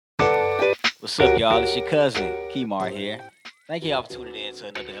What's up, y'all? It's your cousin, Kimar here. Thank y'all for tuning in to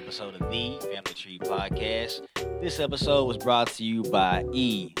another episode of the Family Tree Podcast. This episode was brought to you by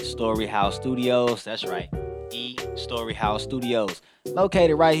Storyhouse Studios. That's right, Storyhouse Studios.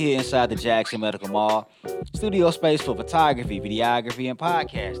 Located right here inside the Jackson Medical Mall. Studio space for photography, videography, and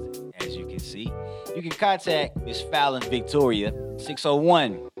podcasting. As you can see, you can contact Miss Fallon Victoria,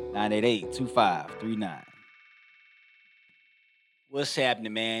 601-988-2539. What's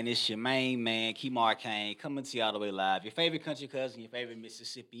happening, man? It's your main man, Kimar Cain, coming to you all the way live. Your favorite country cousin, your favorite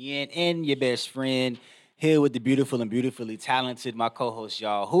Mississippian, and your best friend. Here with the beautiful and beautifully talented, my co-host,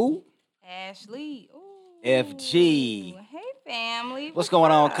 y'all. Who? Ashley. Ooh. FG. Hey, family. What's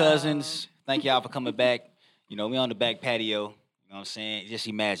going on, up? cousins? Thank y'all for coming back. You know, we on the back patio. You know what I'm saying? Just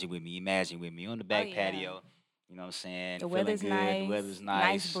imagine with me. On the back patio. You know what I'm saying? The Feeling weather's good. nice. The weather's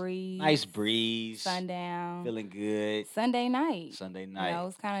nice. Nice breeze. Sundown. Feeling good. Sunday night. You know,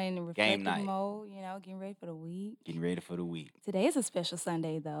 it's kind of in the Game reflective night. mode, getting ready for the week. Today is a special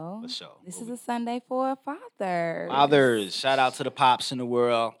Sunday, though. For sure. This is a Sunday for fathers. Fathers. Shout out to the pops in the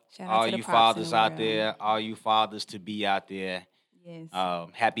world. Shout out all to the you pops fathers in the out world. there. All you fathers to be out there. Yes.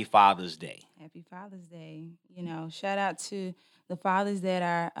 Happy Father's Day. Happy Father's Day. Shout out to the fathers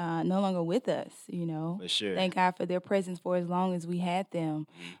that are no longer with us, For sure. Thank God for their presence for as long as we had them.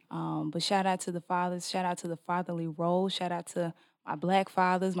 But shout out to the fathers. Shout out to the fatherly role. Shout out to my black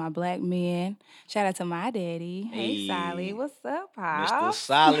fathers, my black men. Shout out to my daddy. Hey, Sollie. What's up, Pops? Mr.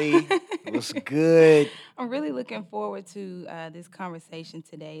 Sollie. What's good? I'm really looking forward to this conversation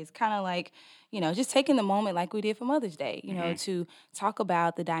today. It's kind of like, just taking the moment like we did for Mother's Day, to talk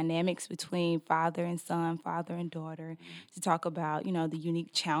about the dynamics between father and son, father and daughter, to talk about, the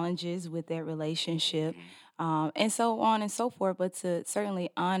unique challenges with that relationship, and so on and so forth, but to certainly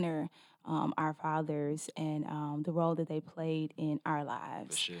honor our fathers and the role that they played in our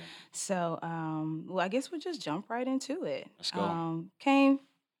lives. For sure. So, I guess we'll just jump right into it. Let's go. Cain,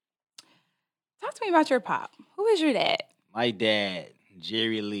 talk to me about your pop. Who is your dad? My dad,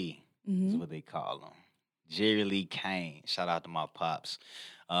 Jerry Lee. Mm-hmm. That's what they call him. Jerry Lee Cain. Shout out to my pops.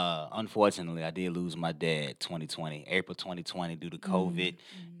 Unfortunately, I did lose my dad April 2020 due to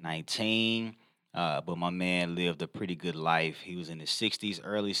COVID-19. But my man lived a pretty good life. He was in his 60s,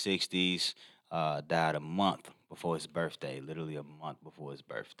 early 60s, died a month before his birthday, literally a month before his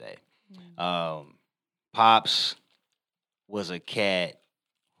birthday. Pops was a cat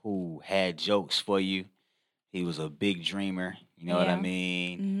who had jokes for you. He was a big dreamer, you know what I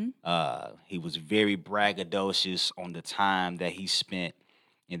mean? He was very braggadocious on the time that he spent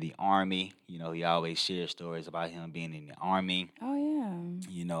in the Army. He always shared stories about him being in the Army. Oh, yeah.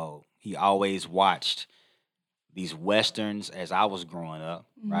 He always watched these Westerns as I was growing up,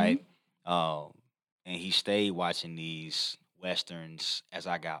 right? And he stayed watching these Westerns as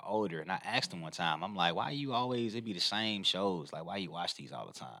I got older. And I asked him one time, I'm like, why you always, it be the same shows? Like, why you watch these all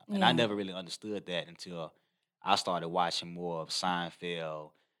the time? And I never really understood that until I started watching more of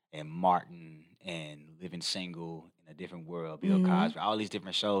Seinfeld and Martin and Living Single in a Different World, Bill Cosby, all these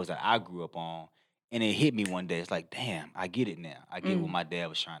different shows that I grew up on. And it hit me one day. It's like, damn, I get it now. I get what my dad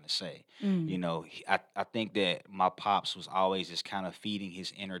was trying to say. I think that my pops was always just kind of feeding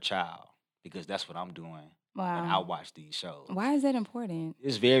his inner child because that's what I'm doing when I watch these shows. Why is that important?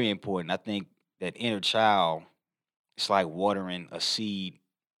 It's very important. I think that inner child, it's like watering a seed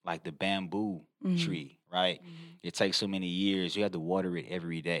like the bamboo tree, right? It takes so many years. You have to water it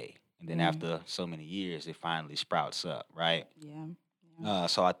every day. And then after so many years, it finally sprouts up, right? Yeah.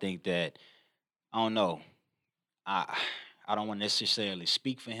 So I think that, I don't know, I don't want to necessarily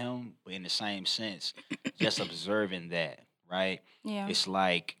speak for him, but in the same sense, just observing that, right? Yeah. It's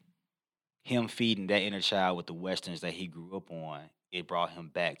like him feeding that inner child with the Westerns that he grew up on, it brought him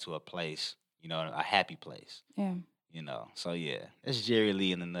back to a place, a happy place. Yeah. So yeah, that's Jerry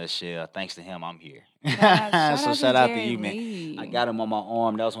Lee in a nutshell. Thanks to him, I'm here. Shout out to you, man. Lee. I got him on my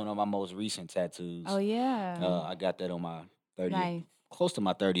arm. That was one of my most recent tattoos. Oh, yeah. I got that on my 30th, Nice. close to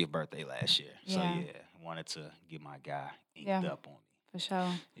my 30th birthday last year. So Yeah. yeah, wanted to get my guy inked up on me. For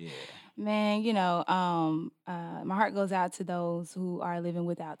sure. Yeah. Man, my heart goes out to those who are living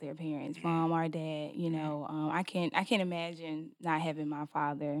without their parents, mom or dad. I can't imagine not having my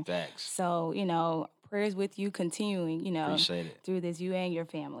father. Facts. So, prayers with you continuing, Appreciate it. through this, you and your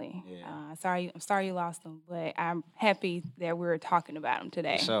family. Yeah. I'm sorry you lost them, but I'm happy that we're talking about them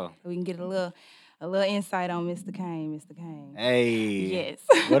today. For sure. So we can get a little insight on Mr. Cain. Hey. Yes.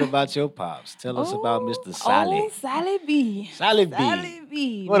 What about your pops? Tell us about Mr. Sollie. Oh, Sollie B. Sollie B. Sollie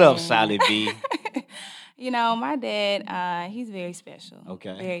B. What man. up, Sollie B? My dad, he's very special.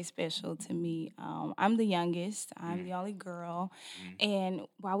 Okay. Very special to me. I'm the youngest. I'm the only girl. Mm. And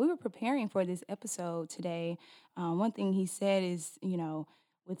while we were preparing for this episode today, one thing he said is,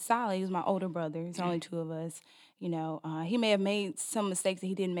 with Sollie, who's my older brother, there's only two of us, he may have made some mistakes that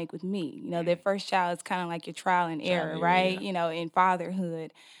he didn't make with me. Their first child is kind of like your trial and error, right? In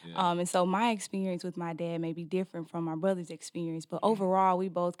fatherhood. Yeah. And so my experience with my dad may be different from my brother's experience, but overall, we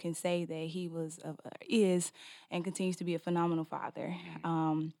both can say that he is and continues to be a phenomenal father.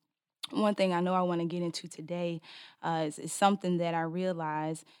 One thing I know I want to get into today is something that I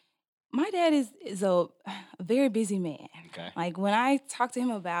realized. My dad is a very busy man. Okay. Like when I talk to him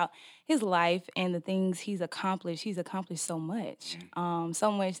about his life and the things he's accomplished so much,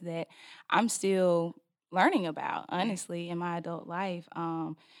 so much that I'm still learning about, honestly, in my adult life.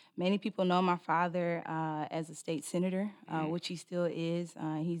 Many people know my father as a state senator, which he still is.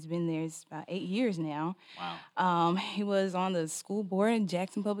 He's been there about 8 years now. Wow. He was on the school board in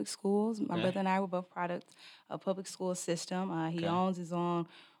Jackson Public Schools. My Okay. brother and I were both products of public school system. He Okay. owns his own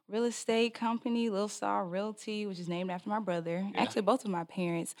real estate company, Little Star Realty, which is named after my brother. Yeah. Actually, both of my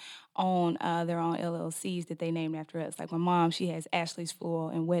parents own their own LLCs that they named after us. Like my mom, she has Ashley's Floral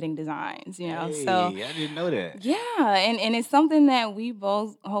and Wedding Designs, Hey, So I didn't know that. yeah, and it's something that we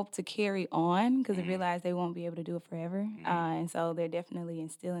both hope to carry on because we realize they won't be able to do it forever. And so they're definitely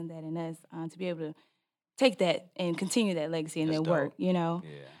instilling that in us to be able to take that and continue that legacy in That's their dope. work, Yeah.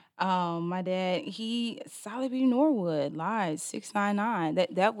 My dad, Sollie B Norwood, Lodge 699.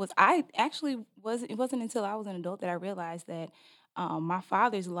 That was I actually was it wasn't until I was an adult that I realized that my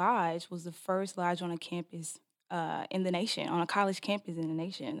father's lodge was the first lodge on a campus in the nation, on a college campus in the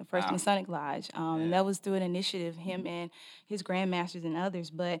nation, the first Wow. Masonic lodge. And Yeah. that was through an initiative, him and his grandmasters and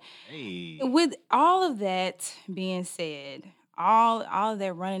others. But Hey. with all of that being said, all of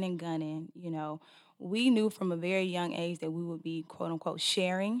that running and gunning, we knew from a very young age that we would be quote unquote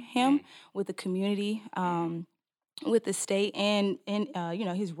sharing him with the community, with the state, and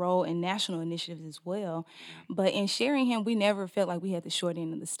his role in national initiatives as well. But in sharing him, we never felt like we had the short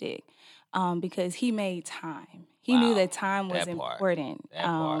end of the stick because he made time. He knew Wow. that time was That part. important. That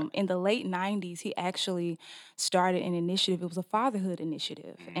part. In the late 90s, he actually started an initiative. It was a fatherhood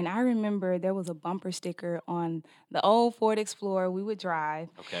initiative. And I remember there was a bumper sticker on the old Ford Explorer we would drive.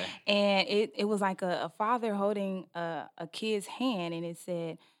 Okay. And it was like a father holding a kid's hand, and it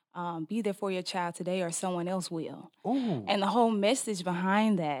said, be there for your child today or someone else will. Ooh. And the whole message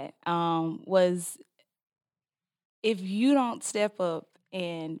behind that was if you don't step up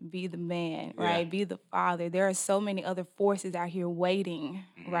and be the man, Yeah. right, be the father, there are so many other forces out here waiting,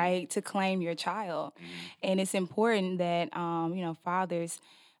 right, to claim your child. And it's important that, fathers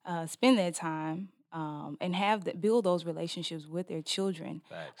spend their time and build those relationships with their children,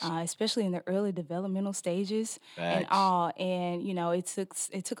 Facts. especially in the early developmental stages and Facts. all. And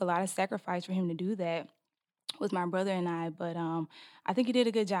it took a lot of sacrifice for him to do that with my brother and I, but I think he did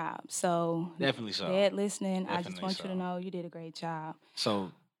a good job. So, Definitely so. Dad, listening, I just Definitely want you to so. know you did a great job.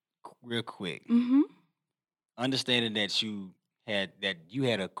 So, real quick, Mm-hmm. understanding that you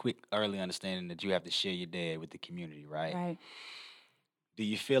had a quick early understanding that you have to share your dad with the community, right? Right. Do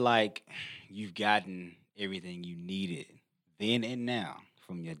you feel like you've gotten everything you needed then and now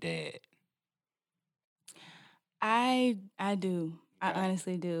from your dad? I do. I Okay.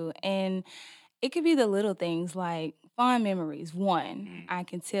 honestly do. And it could be the little things like fond memories. One, Mhm. I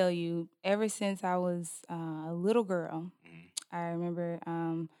can tell you, ever since I was a little girl, Mhm. I remember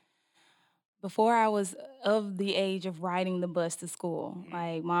before I was of the age of riding the bus to school,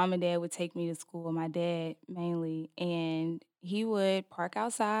 like mom and dad would take me to school, my dad mainly, and he would park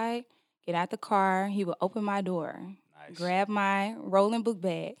outside, get out the car, he would open my door, Nice. grab my rolling book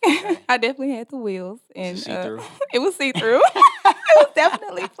bag. Okay. I definitely had the wheels, Was it and see-through? it was see-through. It was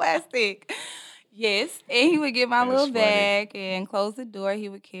definitely plastic. Yes, and he would get my That's little funny. bag and close the door. He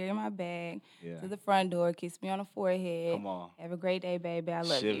would carry my bag Yeah. to the front door, kiss me on the forehead. Come on. Have a great day, baby. I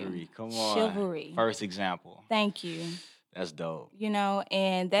love you. Chivalry. Come on. Chivalry. First example. Thank you. That's dope.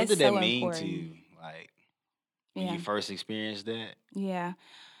 And What that's did that so mean important. to you? Like when Yeah, you first experienced that? yeah.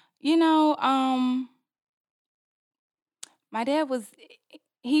 You know, my dad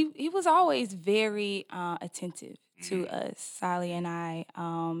he was always very attentive to us, Sollie and I,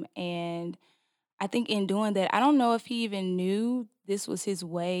 and I think in doing that, I don't know if he even knew this was his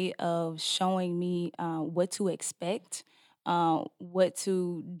way of showing me what to expect, what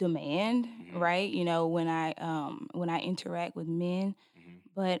to demand, right? When I interact with men,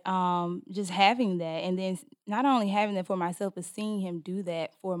 but just having that, and then not only having that for myself, but seeing him do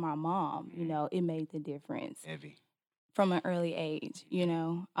that for my mom, it made the difference. Heavy. from an early age,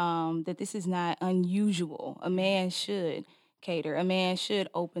 that this is not unusual. A man should cater, a man should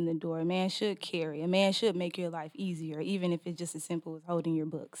open the door, a man should carry, a man should make your life easier, even if it's just as simple as holding your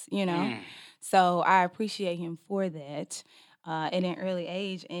books. Mm, So I appreciate him for that at an early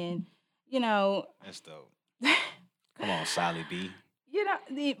age. And, you know, that's dope. Come on, Sollie B.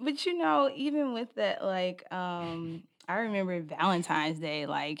 but even with that, like, I remember Valentine's Day,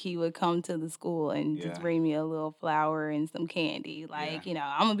 like he would come to the school and just Yeah, bring me a little flower and some candy. yeah. Like,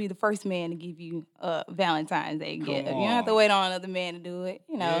 I'm gonna be the first man to give you a Valentine's Day Come gift. You don't have to on. wait on another man to do it.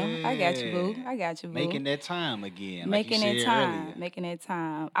 I got you, boo. Yeah. I got you, boo. Making that time again, like you Making said that time, earlier. making that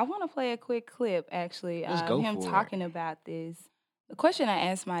time. I want to play a quick clip, actually, Let's of go him for it. talking about this. The question I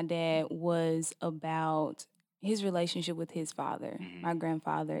asked my dad was about his relationship with his father, Hmm. my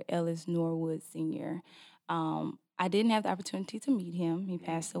grandfather, Ellis Norwood Sr. I didn't have the opportunity to meet him. He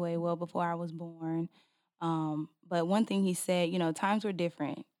passed away well before I was born. But one thing he said, times were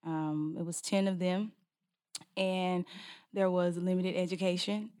different. It was 10 of them, and there was limited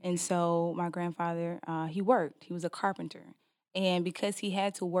education. And so my grandfather, he worked. He was a carpenter. And because he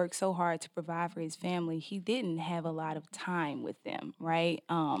had to work so hard to provide for his family, he didn't have a lot of time with them, right?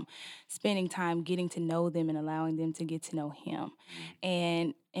 Spending time getting to know them and allowing them to get to know him.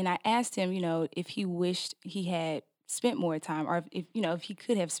 And I asked him, if he wished he had spent more time, or if he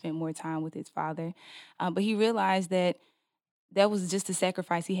could have spent more time with his father. But he realized that was just a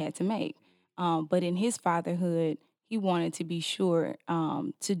sacrifice he had to make. But in his fatherhood, he wanted to be sure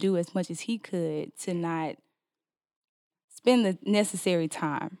to do as much as he could to not spend the necessary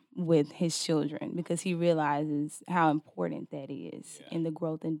time with his children, because he realizes how important that is Yeah. in the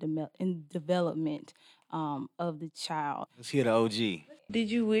growth and development of the child. Let's hear the OG. Did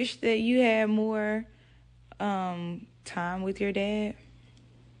you wish that you had more time with your dad?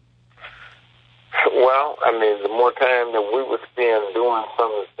 Well, I mean, the more time that we would spend doing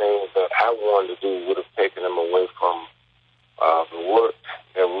some of the things that I wanted to do would have taken him away from the work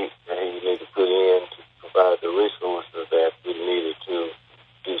that he needed to put in to provide the resources that we needed to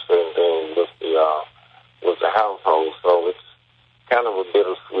do certain things with the household. So it's kind of a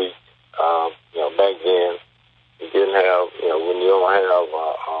bittersweet. Back then you didn't have, when you don't have,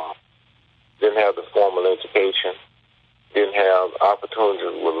 didn't have the formal education, didn't have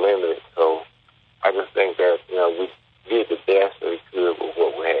opportunities were limited. So I just think that, we did the best that we could with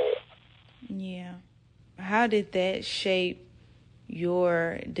what we had. Yeah. How did that shape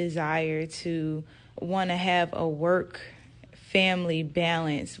your desire to want to have a work family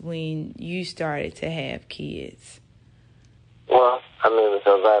balance when you started to have kids? Well, I mean,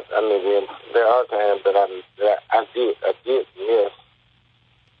 because there are times that I did miss,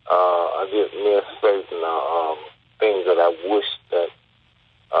 certain things that I wish that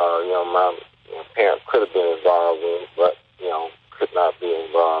my parents could have been involved in, but could not be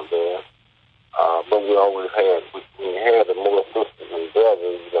involved in. But we always had, when you had the more sisters and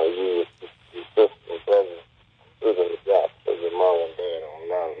brothers, you would, your sisters and brothers stood in the gap for your mom and dad on a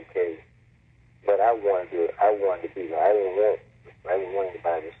lot of occasions. But I wanted to be there. I didn't want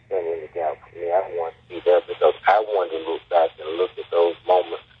anybody to stand in the gap for me. I wanted to be there because I wanted to look back and look at those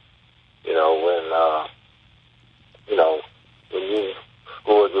moments, when, when you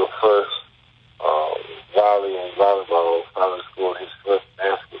scored your first volley in volleyball, finally scored his first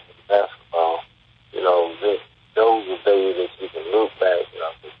basketball. Those are days that you can look back,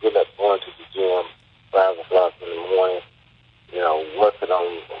 get up going to the gym, 5 o'clock in the morning, working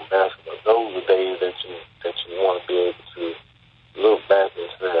on basketball. Those are days that you want to be able to look back and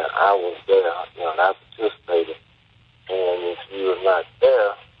say, I was there, and I participated. And if you're not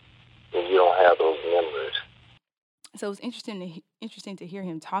there, then you don't have those memories. So it's interesting to hear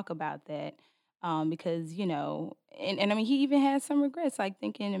him talk about that, because and I mean, he even had some regrets, like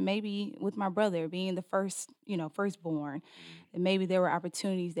thinking that maybe with my brother being the firstborn, that maybe there were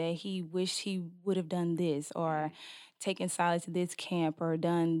opportunities that he wished he would have done this, or taken Sally to this camp, or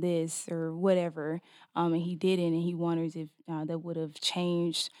done this or whatever, and he didn't, and he wonders if that would have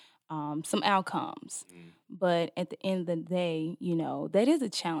changed some outcomes. But at the end of the day, that is a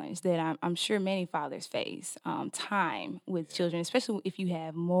challenge that I'm sure many fathers face, time with children, especially if you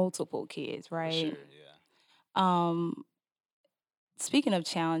have multiple kids, For sure, right? yeah. Um, Speaking of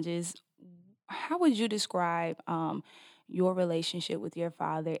challenges, how would you describe your relationship with your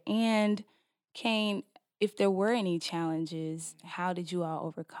father? And Kane, if there were any challenges, how did you all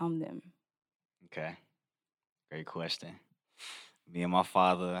overcome them? Okay, great question. Me and my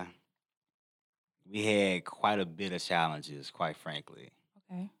father, we had quite a bit of challenges, quite frankly.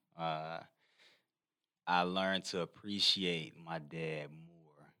 Okay. Uh, I learned to appreciate my dad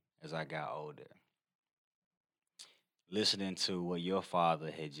more as I got older. listening to what your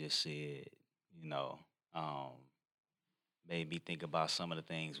father had just said, you know, um, made me think about some of the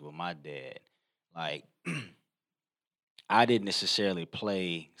things with my dad. Like, I didn't necessarily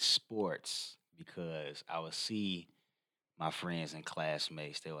play sports because I would see my friends and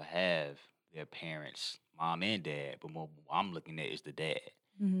classmates, they would have their parents, mom and dad, but what I'm looking at is the dad.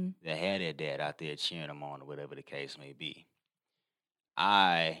 Mm-hmm. They had their dad out there cheering them on or whatever the case may be.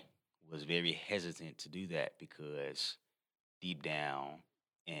 I was very hesitant to do that because deep down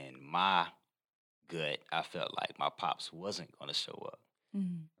in my gut, I felt like my pops wasn't going to show up,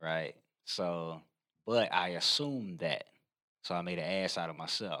 Mm-hmm. right? So, but I assumed that. So I made an ass out of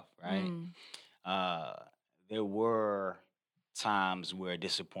myself, right? Mm. Uh, there were times where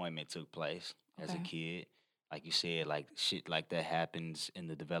disappointment took place as a Okay. kid. Like you said, like shit like that happens in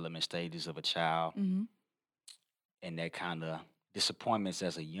the development stages of a child. Mm-hmm. And that kind of disappointments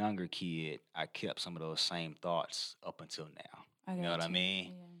as a younger kid, I kept some of those same thoughts up until now. I You know what got I you.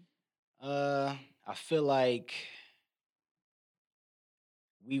 mean? Yeah. I feel like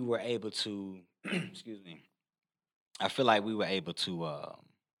we were able to, excuse me, I feel like we were able to,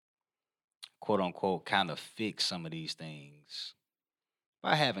 quote unquote, kind of fix some of these things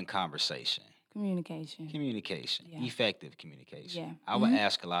by having conversation, Communication. communication, Yeah. effective communication. Yeah. I would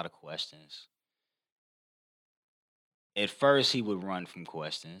ask a lot of questions. At first, he would run from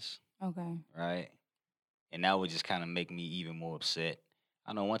questions, Okay. right? And that would just kind of make me even more upset.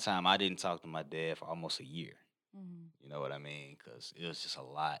 I know one time I didn't talk to my dad for almost a year. Mm-hmm. You know what I mean? Because it was just a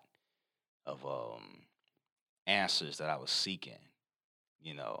lot of answers that I was seeking.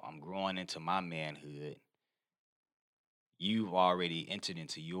 You know, I'm growing into my manhood. You've already entered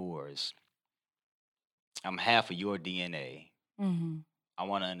into yours. I'm half of your DNA. Mm-hmm. I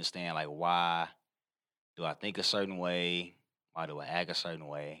want to understand, like, why do I think a certain way? Why do I act a certain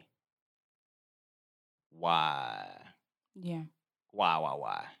way? Why? Yeah.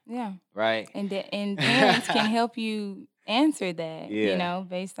 Why? Yeah. Right? And parents can help you answer that, Yeah,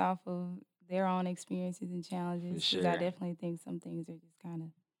 based off of their own experiences and for challenges. Because I sure. definitely think some things are just kind of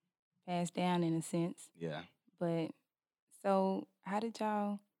passed down in a sense. Yeah. But so, how did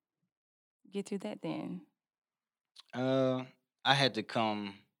y'all get through that then? Uh, I had to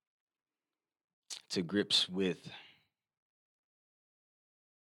come to grips with,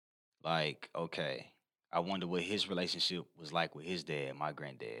 like, okay, I wonder what his relationship was like with his dad, my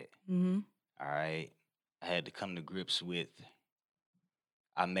granddad. Mm-hmm. All right. I had to come to grips with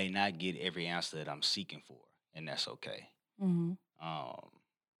I may not get every answer that I'm seeking for, and that's okay. Mm-hmm. Um,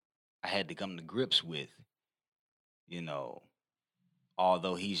 I had to come to grips with, you know,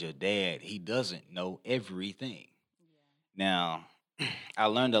 although he's your dad, he doesn't know everything. Now, I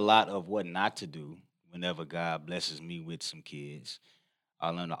learned a lot of what not to do whenever God blesses me with some kids. I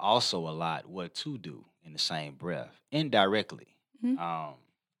learned also a lot what to do in the same breath, indirectly. Mm-hmm. Um,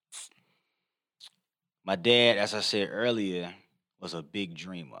 my dad, as I said earlier, was a big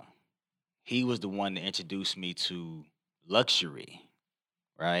dreamer. He was the one that introduced me to luxury,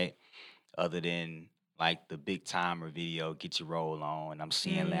 right? Other than like the big timer video, get your roll on. I'm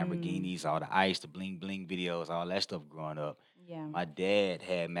seeing Mm. Lamborghinis, all the ice, the bling bling videos, all that stuff growing up. Yeah. My dad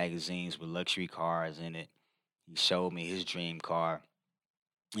had magazines with luxury cars in it. He showed me his dream car.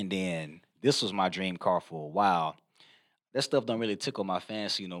 And then this was my dream car for a while. That stuff don't really tickle my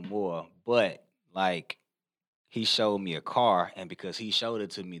fancy no more. But like he showed me a car, and because he showed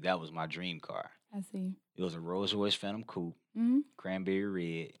it to me, that was my dream car. I see. It was a Rolls Royce Phantom Coupe, Mm-hmm. cranberry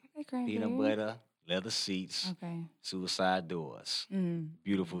red, Okay, peanut cranberry. butter, leather seats, Okay. suicide doors. Mm.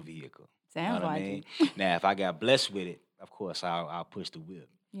 Beautiful vehicle. You know Sounds what I like mean? it. Now, if I got blessed with it, of course I'll push the whip.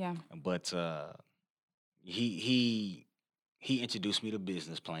 Yeah. But he introduced me to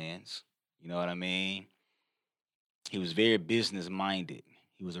business plans. You know what I mean? He was very business minded.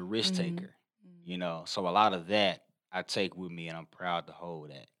 He was a risk Mm-hmm. taker. You know, so a lot of that I take with me, and I'm proud to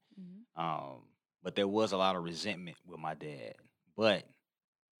hold that. Mm-hmm. But there was a lot of resentment with my dad. But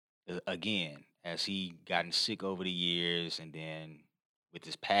again, as he gotten sick over the years, and then with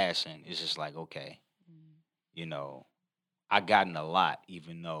his passing, it's just like, okay, you know, I gotten a lot,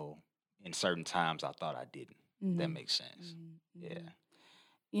 even though in certain times I thought I didn't. That Mm-hmm. makes sense. Yeah.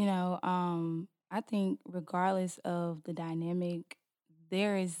 Mm-hmm. I think regardless of the dynamic,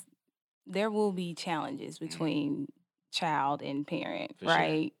 there will be challenges Mhm. between child and parent, For sure.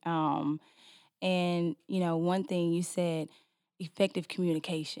 right? And one thing you said, effective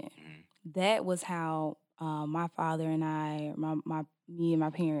communication. Mhm. That was how my father and I, me and my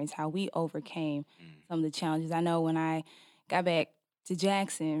parents, how we overcame Mhm. some of the challenges. I know when I got back to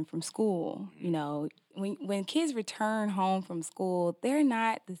Jackson from school, you know, when kids return home from school, they're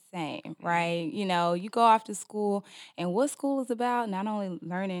not the same, right? You know, you go off to school, and what school is about, not only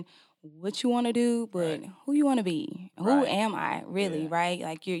learning what you want to do, but who you want to be. Who am I really, right?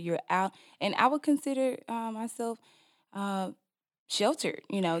 Like you're out, and I would consider myself sheltered,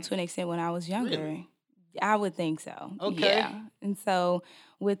 you know, to an extent when I was younger. Really? I would think so. Okay. Yeah. And so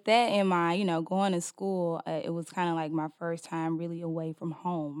with that in mind, you know, going to school, it was kind of like my first time really away from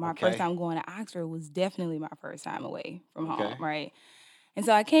home. My first time going to Oxford was definitely my first time away from home, right? And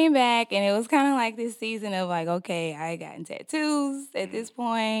so I came back, and it was kind of like this season of like, okay, I had gotten tattoos at this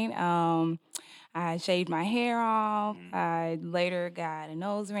point. I shaved my hair off. I later got a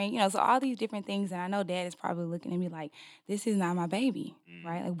nose ring, you know, so all these different things. And I know Dad is probably looking at me like, this is not my baby,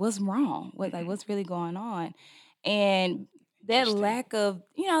 right? Like, what's wrong? What's really going on? And that lack of,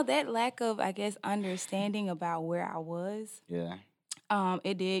 I guess, understanding about where I was,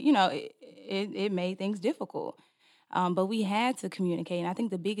 it did, you know, it made things difficult. But we had to communicate. And I think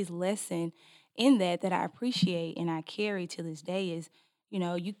the biggest lesson in that I appreciate and I carry to this day is, you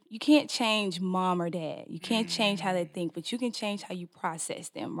know, you can't change mom or dad. You can't change how they think, but you can change how you process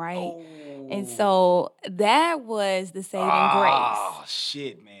them, right? And so that was the saving grace. Oh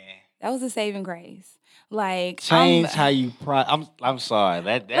shit, man. That was the saving grace. Like change how you I'm sorry.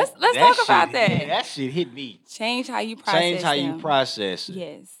 Let's talk about that. Yeah, that shit hit me. Change how you process. Change how you them. process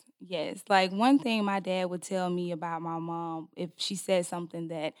it. Yes. Like one thing my dad would tell me about my mom, if she said something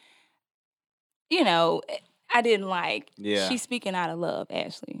that, you know, I didn't like. Yeah. She's speaking out of love,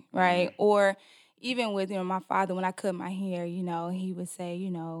 Ashley, right? Or even with, you know, my father, when I cut my hair, you know, he would say, you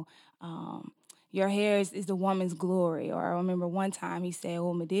know, your hair is the woman's glory. Or I remember one time he said,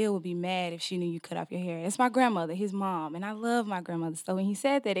 well, Medill would be mad if she knew you cut off your hair. That's my grandmother, his mom. And I love my grandmother. So when he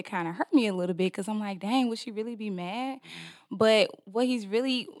said that, it kind of hurt me a little bit because I'm like, dang, would she really be mad? But what he's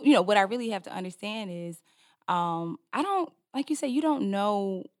really, you know, what I really have to understand is I don't, like you said, you don't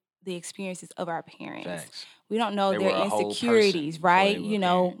know the experiences of our parents. Facts. We don't know their insecurities, right? You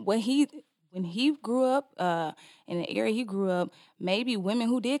know, when he grew up in the area he grew up, maybe women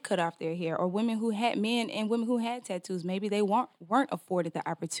who did cut off their hair, or women who had men and women who had tattoos, maybe they weren't afforded the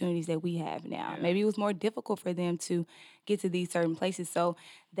opportunities that we have now. Maybe it was more difficult for them to get to these certain places. So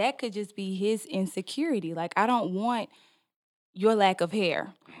that could just be his insecurity. Like, I don't want your lack of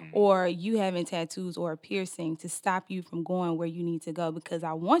hair or you having tattoos or a piercing to stop you from going where you need to go, because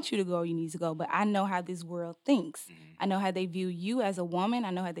I want you to go where you need to go, but I know how this world thinks. I know how they view you as a woman.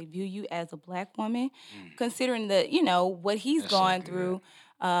 I know how they view you as a Black woman, considering the, you know, what he's gone through,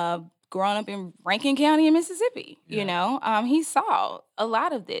 growing up in Rankin County in Mississippi. You know, he saw a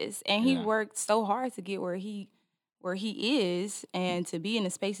lot of this, and he worked so hard to get where he is and to be in the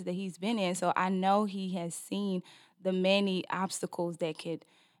spaces that he's been in. So I know he has seen the many obstacles that could,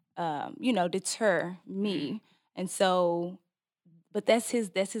 you know, deter me. And so, but that's his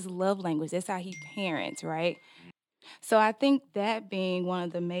love language. That's how he parents, right? So I think that being one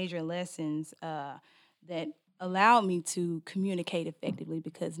of the major lessons that allowed me to communicate effectively,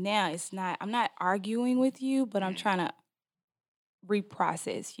 because now I'm not arguing with you, but I'm trying to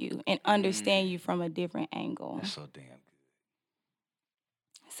reprocess you and understand you from a different angle. That's so damn good.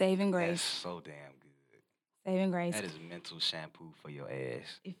 Saving grace. That's so damn good. Saving grace. That is mental shampoo for your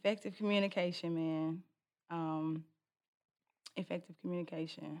ass. Effective communication, man. Effective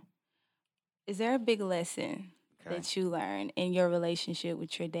communication. Is there a big lesson that you learned in your relationship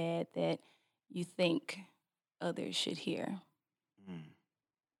with your dad that you think others should hear?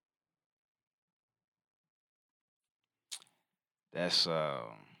 That's I'm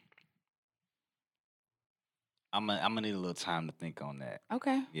gonna need a little time to think on that.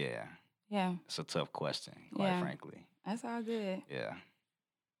 Okay. Yeah. Yeah. It's a tough question, quite frankly. That's all good. Yeah.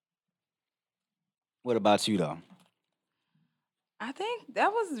 What about you, though? I think that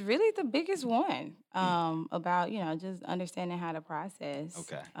was really the biggest one, about, you know, just understanding how to process.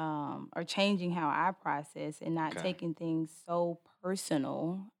 Okay. Or changing how I process and not taking things so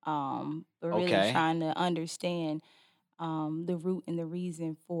personal, but really trying to understand the root and the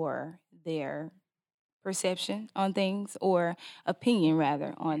reason for their perception on things, or opinion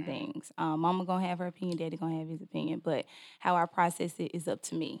rather on things. Mama gonna have her opinion, Daddy gonna have his opinion, but how I process it is up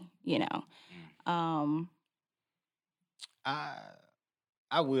to me, you know.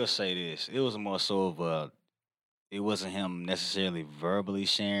 I will say this. It was more so of it wasn't him necessarily verbally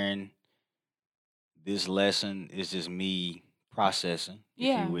sharing this lesson. It's just me processing,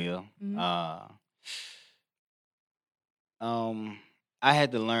 if you will. I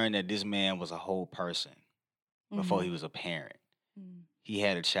had to learn that this man was a whole person before he was a parent. He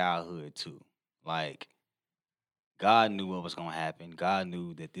had a childhood too. Like, God knew what was gonna happen. God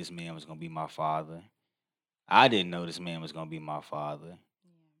knew that this man was gonna be my father. I didn't know this man was gonna be my father.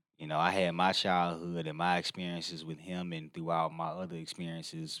 You know, I had my childhood and my experiences with him and throughout my other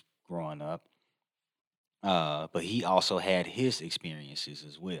experiences growing up. But he also had his experiences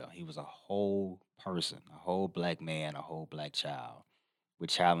as well. He was a whole person, a whole black man, a whole black child with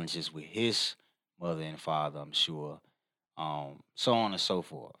challenges with his mother and father, I'm sure, so on and so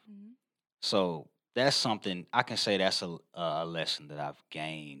forth. Mhm. So that's something I can say that's a lesson that I've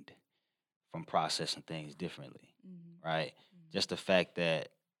gained from processing things differently, Mhm. right? Just the fact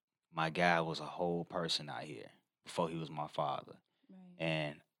that my guy was a whole person out here before he was my father. Right.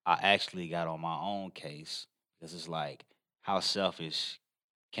 And I actually got on my own case because it's like, how selfish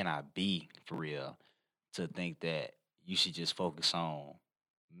can I be for real to think that you should just focus on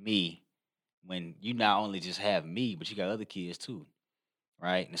me when you not only just have me, but you got other kids too,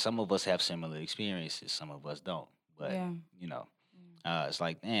 right? And some of us have similar experiences, some of us don't. But, Yeah. you know, it's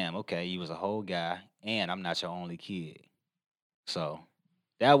like, damn, okay, you was a whole guy, and I'm not your only kid. So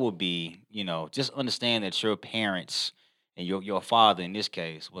that would be, just understand that your parents and your father in this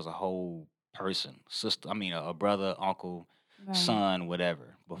case was a whole person, sister. I mean, a brother, uncle, Right. son,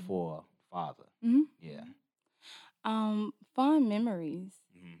 whatever, before father. Mhm. Yeah. Fond memories.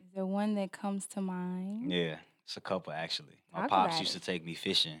 hmm Is there one that comes to mind? Yeah. It's a couple actually. My Talk pops about used to it. take me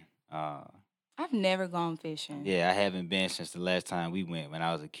fishing. I've never gone fishing. Yeah, I haven't been since the last time we went when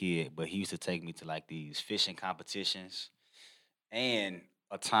I was a kid, but he used to take me to like these fishing competitions and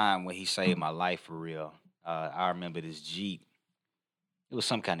a time when he saved my life for real. I remember this Jeep. It was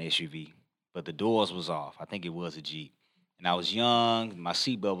some kind of SUV, but the doors was off. I think it was a Jeep. And I was young, my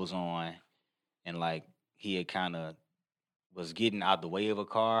seatbelt was on, and like he had kind of was getting out the way of a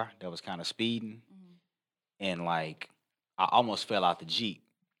car that was kind of speeding, Mhm. and like I almost fell out the Jeep.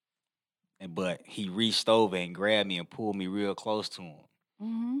 But he reached over and grabbed me and pulled me real close to him.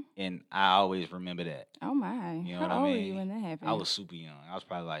 Mhm. And I always remember that. Oh my. You know what I How old were you mean? when that I happened? was super young. I was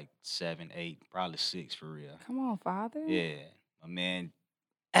probably like 7, 8, probably 6 for real. Come on, father. Yeah. My man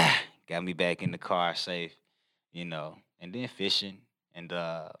got me back in the car safe, and then fishing. And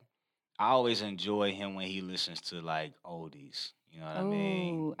I always enjoy him when he listens to like oldies. You know what I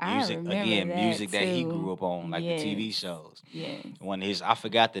mean? Oh, I Music remember again, that music that he too. grew up on, like the Yes. TV shows. Yes. One of his, I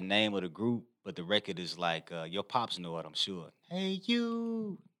forgot the name of the group, but the record is like, your pops know it, I'm sure. Hey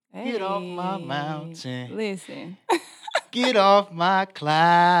you, get off my Hey. mountain, Listen. get off my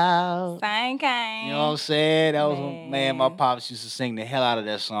cloud. Sign You know what I'm kind. saying? That was man, my Man. pops used to sing the hell out of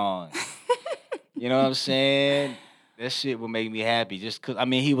that song. You know what I'm saying? That shit would make me happy. Just cause I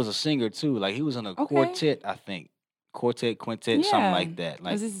mean he was a singer too. Like he was in a Okay. quartet, I think. Quartet, quintet, something Yeah. like that. Was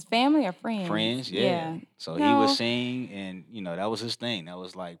Like this his family or friends? friends, yeah. Yeah. So he would No. sing and that was his thing. That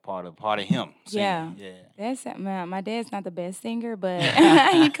was like part of him Yeah. singing. Yeah. That's my dad's not the best singer, but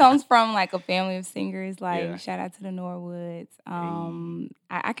he comes from like a family of singers. Like Yeah. shout out to the Norwoods. Hey.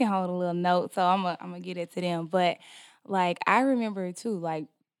 I can hold a little note, so I'm gonna get it to them. But like I remember too, like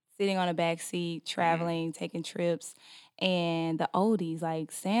sitting on a back seat, traveling, taking trips, and the oldies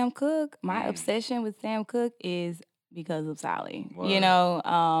like Sam Cooke. My obsession with Sam Cooke is because of Sollie, Word.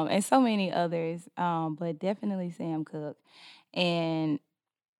 and so many others, but definitely Sam Cooke. And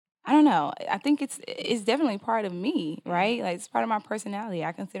I don't know. I think it's definitely part of me, right? Like it's part of my personality.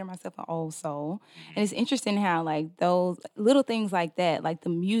 I consider myself an old soul, and it's interesting how like those little things like that, like the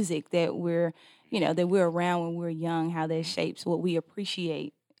music that we're around when we're young, how that shapes what we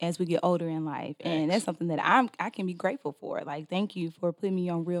appreciate as we get older in life, and that's Facts. something that I can be grateful for. Like, thank you for putting me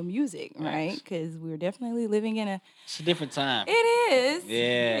on real music, right? Facts. Because we're definitely living in a. It's a different time. It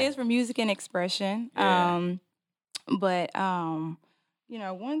Yeah. is for music and expression. Yeah. But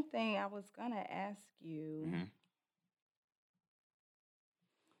one thing I was gonna ask you. Mhm.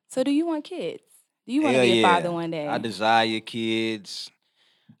 So, do you want kids? Do you want to Hell be a father yeah. one I day? desire kids.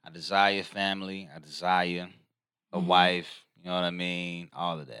 I desire family. I desire a Mm-hmm. wife. You know what I mean?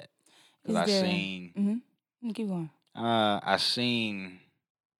 All of that. Cause Is there? Mm-hmm. Keep going. I seen,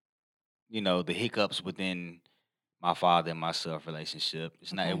 the hiccups within my father and myself relationship.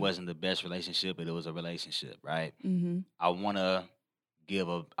 It Okay. wasn't the best relationship, but it was a relationship, right? Mm-hmm. I wanna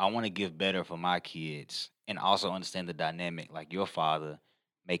I wanna give better for my kids and also understand the dynamic, like your father,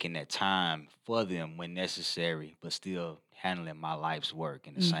 making that time for them when necessary, but still handling my life's work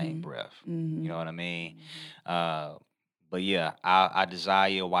in the same Mm-hmm. breath. You Mm-hmm. know what I mean? Uh, but yeah, I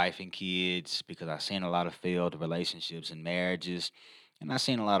desire a wife and kids because I've seen a lot of failed relationships and marriages, and I've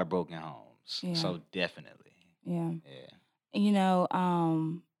seen a lot of broken homes. Yeah. So definitely, Yeah. yeah.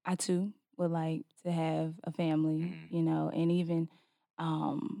 I too would like to have a family. hmm And even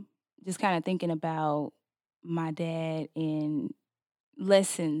just kind of thinking about my dad and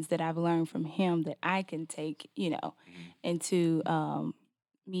lessons that I've learned from him that I can take, Mhm. into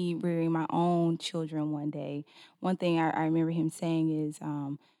me rearing my own children one day. One thing I remember him saying is,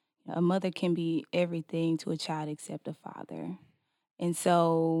 a mother can be everything to a child except a father. And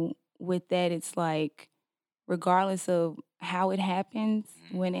so with that, it's like, regardless of how it happens,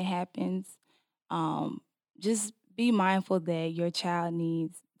 Mhm. when it happens, um, just be mindful that your child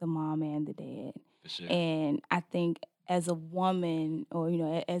needs the mom and the dad. For sure. And I think as a woman, or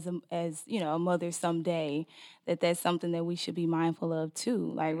as a mother someday, that's something that we should be mindful of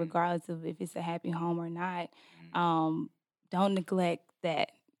too. Like, Mhm. regardless of if it's a happy home or not, Mhm. don't neglect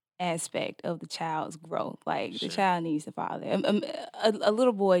that aspect of the child's growth. For Like, the sure. child needs a father. A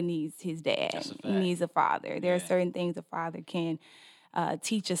little boy needs his dad. That's a He fact. needs a father. There are Yeah. certain things a father can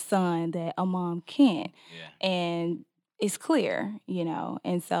teach a son that a mom can't, Yeah. and it's clear,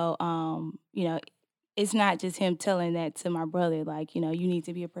 And so, it's not just him telling that to my brother, like, you need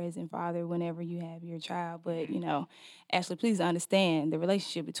to be a present father whenever you have your child, but Mhm. Ashley, please understand the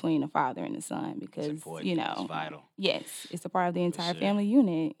relationship between a father and a son, It's because important. It's vital. yes, it's a part of the For entire sure. family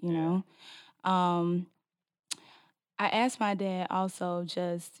unit. Yeah. Um, I asked my dad also,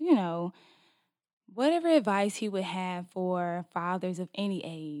 just whatever advice he would have for fathers of any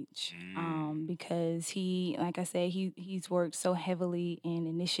age, Mm. because he, like I said, he's worked so heavily in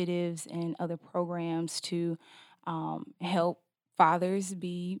initiatives and other programs to help fathers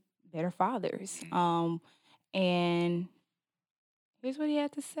be better fathers. Mhm. And here's what he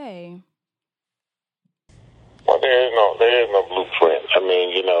had to say. Well, there is no blueprint. I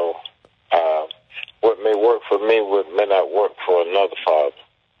mean, uh, what may work for me may not work for another father.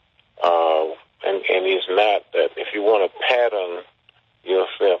 And it's not that if you want to pattern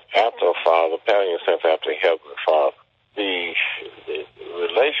yourself after a father, pattern yourself after a heavenly father. The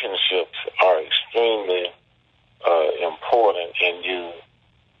relationships are extremely important,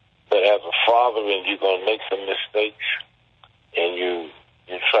 but as a father, and you're gonna make some mistakes, and you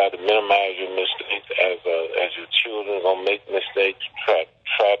try to minimize your mistakes as your children are gonna make mistakes. Try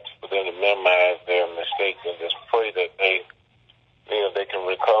for them to minimize their mistakes, and just pray that they can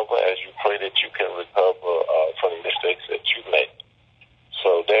recover, as you pray that you can recover from the mistakes that you make.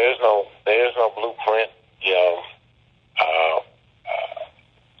 So there's no blueprint. Uh,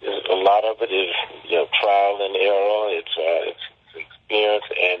 a lot of it is trial and error. It's experience,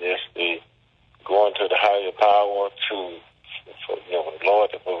 and it's the going to the higher power for the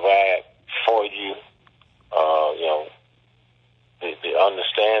Lord to provide for you. The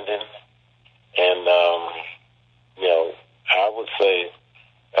understanding, and I would say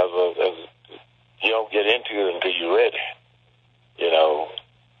as you don't get into it until you're ready. You know,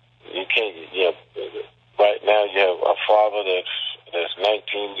 you can't. Right now you have a father that's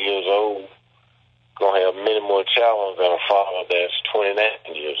 19 years old gonna have many more challenges than a father that's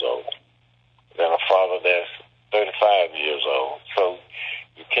 29 years old, than a father that's 35 years old. So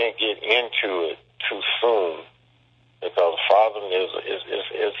you can't get into it too soon, because fathering is an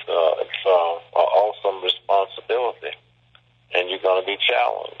awesome responsibility, and you're gonna be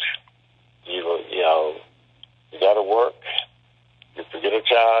challenged. You got to work. If you get a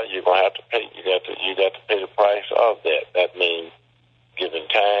child, you're gonna have to pay. You got to pay the price of that. That means giving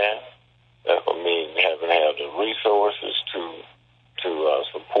time. That will mean having to have the resources to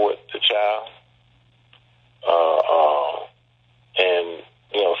support the child. And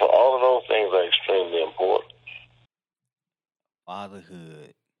so all of those things are extremely important.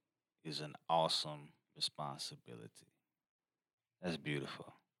 Fatherhood is an awesome responsibility. That's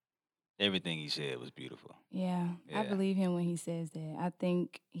beautiful. Everything he said was beautiful. Yeah, I Yeah. believe him when he says that. I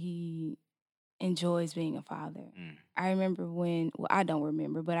think he enjoys being a father. Mm. I remember I don't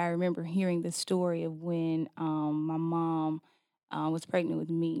remember, but I remember hearing the story of when my mom was pregnant with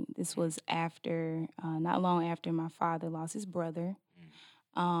me. This was after, not long after my father lost his brother.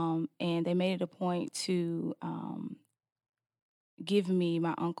 And they made it a point to give me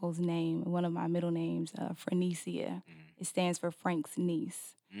my uncle's name, one of my middle names, Frenicia. It stands for Frank's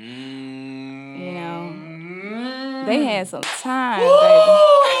niece. You know, they had some time, baby.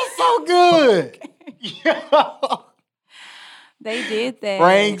 That's so good. Yo. They did that.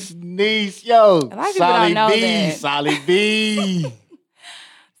 Frank's niece, yo. A lot of people don't know that. Sollie B.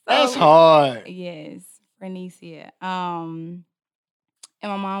 That's So, hard. yes, Frenicia. And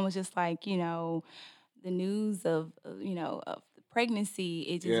my mom was just like, the news of the pregnancy,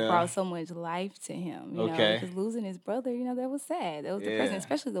 it just Yeah. brought so much life to him, Okay. because losing his brother, that was sad. That was depressing, Yeah.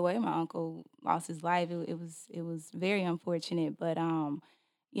 especially the way my uncle lost his life. It was very unfortunate, but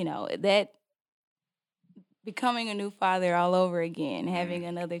that becoming a new father all over again, having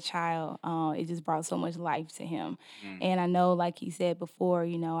another child, it just brought so much life to him. And I know, like he said before,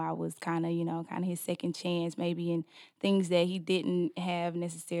 I was kind of his second chance, maybe in things that he didn't have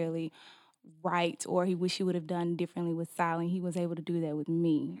necessarily right, or he wish he would have done differently with Sollie. He was able to do that with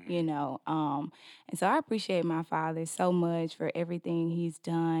me, and so I appreciate my father so much for everything he's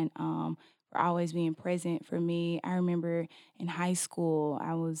done, for always being present for me. I remember in high school,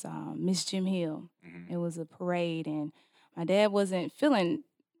 I was Miss Jim Hill. It was a parade, and my dad wasn't feeling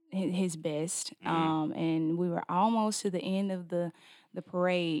his best, and we were almost to the end of the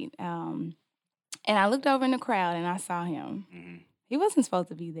parade, and I looked over in the crowd and I saw him. He wasn't supposed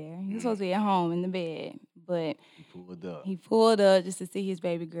to be there. He was supposed to be at home in the bed, but he pulled up just to see his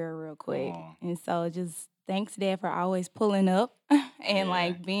baby girl real quick. And so just thanks, Dad, for always pulling up and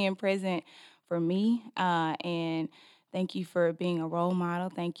like being present for me. And thank you for being a role model.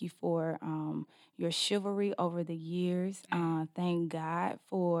 Thank you for your chivalry over the years. Thank God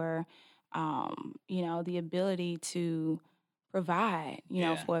for the ability to provide,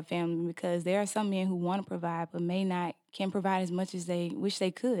 for a family, because there are some men who want to provide but can provide as much as they wish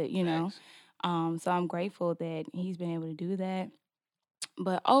they could, So I'm grateful that he's been able to do that.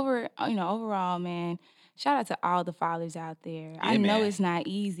 But overall, man, shout out to all the fathers out there. I know it's not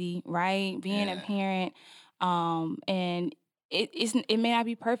easy, right? Being a parent, and it may not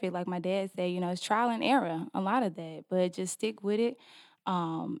be perfect, like my dad said. It's trial and error, a lot of that, but just stick with it.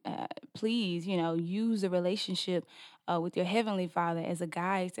 Please, use the relationship with your heavenly Father as a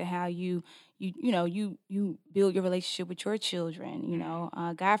guide to how you build your relationship with your children.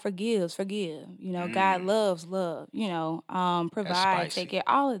 God forgive. God loves love. Provide, take care,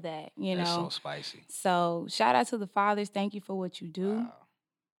 all of that. That's so spicy. So shout out to the fathers. Thank you for what you do.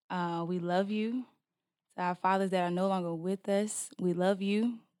 Wow. We love you. To our fathers that are no longer with us, we love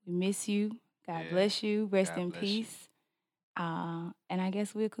you. We miss you. God bless you. Rest in peace. And I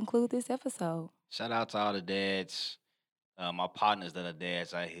guess we'll conclude this episode. Shout out to all the dads, my partners that are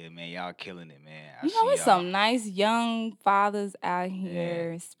dads out here, man. Y'all killing it, man. It's some nice young fathers out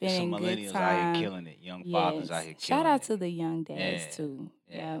here spending some good millennials time. out here killing it. Young fathers out here killing it. Shout out to the young dads too.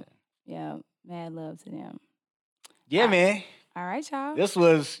 Yeah. Mad love to them. Yeah, man. All right, y'all. This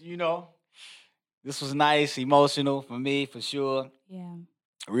was, this was nice, emotional for me, for sure. Yeah.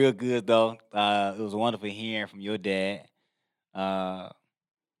 Real good though. It was wonderful hearing from your dad.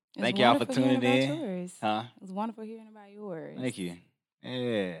 Thank y'all for tuning in. Huh? It was wonderful hearing about yours. Thank you.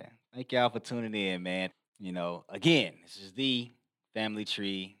 Yeah. Thank y'all for tuning in, man. Again, this is the Family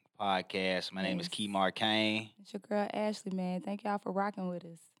Tree Podcast. My name is Kimar Cain. It's your girl Ashley, man. Thank y'all for rocking with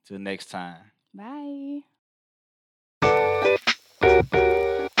us. Till next time. Bye.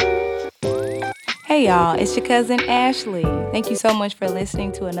 Hey y'all, it's your cousin Ashley. Thank you so much for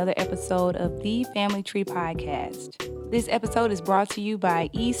listening to another episode of the Family Tree Podcast. This episode is brought to you by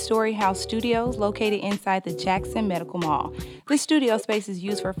East Story House Studios, located inside the Jackson Medical Mall. This studio space is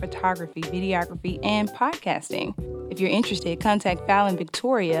used for photography, videography, and podcasting. If you're interested, contact Fallon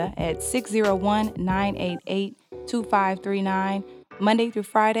Victoria at 601-988-2539, Monday through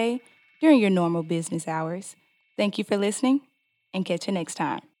Friday, during your normal business hours. Thank you for listening, and catch you next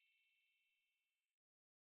time.